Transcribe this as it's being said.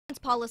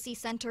Policy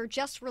Center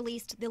just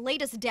released the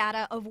latest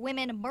data of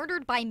women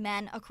murdered by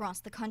men across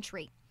the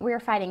country. We're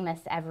fighting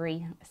this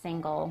every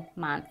single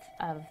month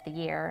of the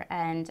year,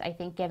 and I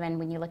think given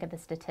when you look at the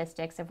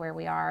statistics of where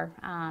we are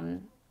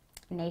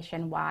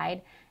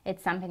nationwide,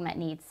 it's something that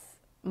needs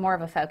more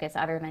of a focus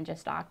other than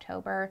just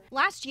October.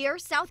 Last year,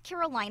 South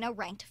Carolina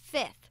ranked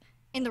 5th.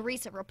 In the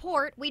recent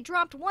report, we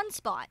dropped 1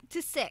 spot to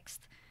 6th.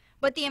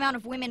 But the amount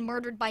of women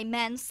murdered by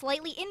men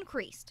slightly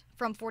increased,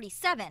 from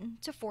 47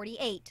 to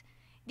 48.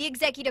 The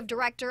executive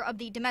director of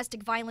the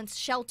domestic violence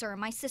shelter,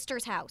 My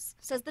Sister's House,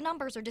 says the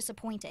numbers are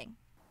disappointing.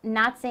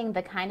 Not seeing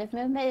the kind of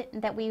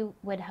movement that we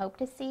would hope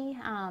to see,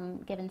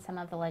 given some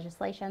of the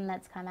legislation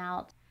that's come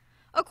out.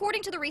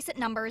 According to the recent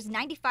numbers,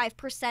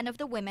 95% of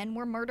the women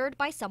were murdered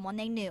by someone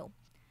they knew.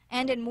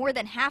 And in more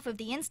than half of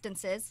the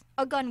instances,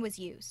 a gun was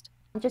used.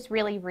 Just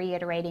really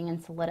reiterating and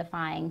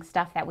solidifying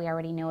stuff that we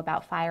already knew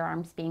about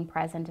firearms being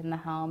present in the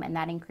home and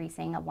that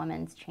increasing a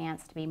woman's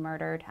chance to be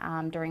murdered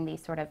during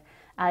these sort of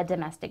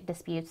domestic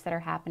disputes that are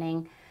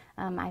happening.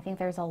 I think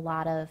there's a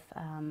lot of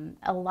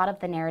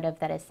the narrative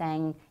that is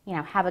saying, you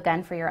know, have a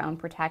gun for your own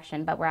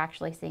protection, but we're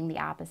actually seeing the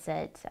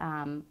opposite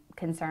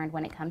concern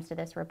when it comes to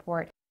this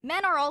report.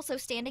 Men are also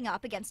standing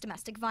up against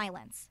domestic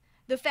violence.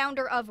 The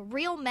founder of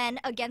Real Men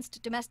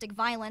Against Domestic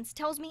Violence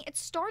tells me it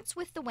starts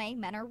with the way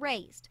men are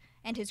raised,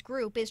 and his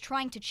group is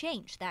trying to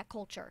change that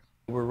culture.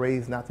 We're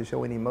raised not to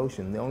show any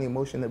emotion. The only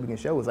emotion that we can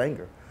show is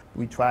anger.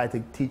 We try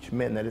to teach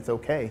men that it's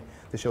okay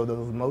to show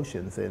those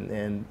emotions,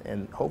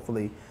 and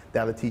hopefully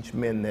that'll teach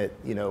men that,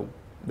 you know,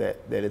 that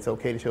it's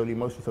okay to show the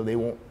emotions so they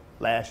won't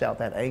lash out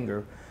that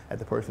anger at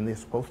the person they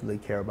supposedly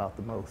care about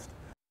the most.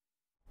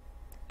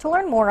 To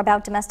learn more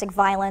about domestic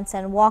violence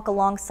and walk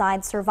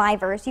alongside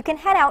survivors, you can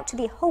head out to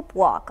the Hope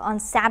Walk on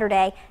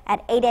Saturday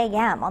at 8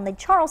 a.m. on the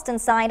Charleston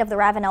side of the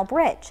Ravenel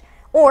Bridge.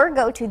 Or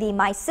go to the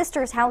My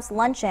Sister's House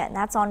Luncheon.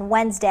 That's on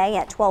Wednesday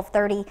at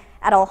 12:30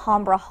 at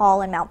Alhambra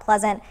Hall in Mount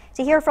Pleasant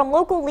to hear from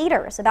local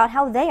leaders about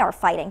how they are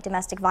fighting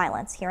domestic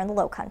violence here in the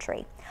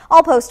Lowcountry.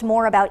 I'll post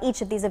more about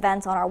each of these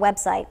events on our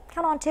website,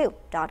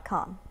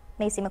 counton2.com.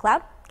 Macy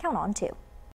McLeod, Count On 2.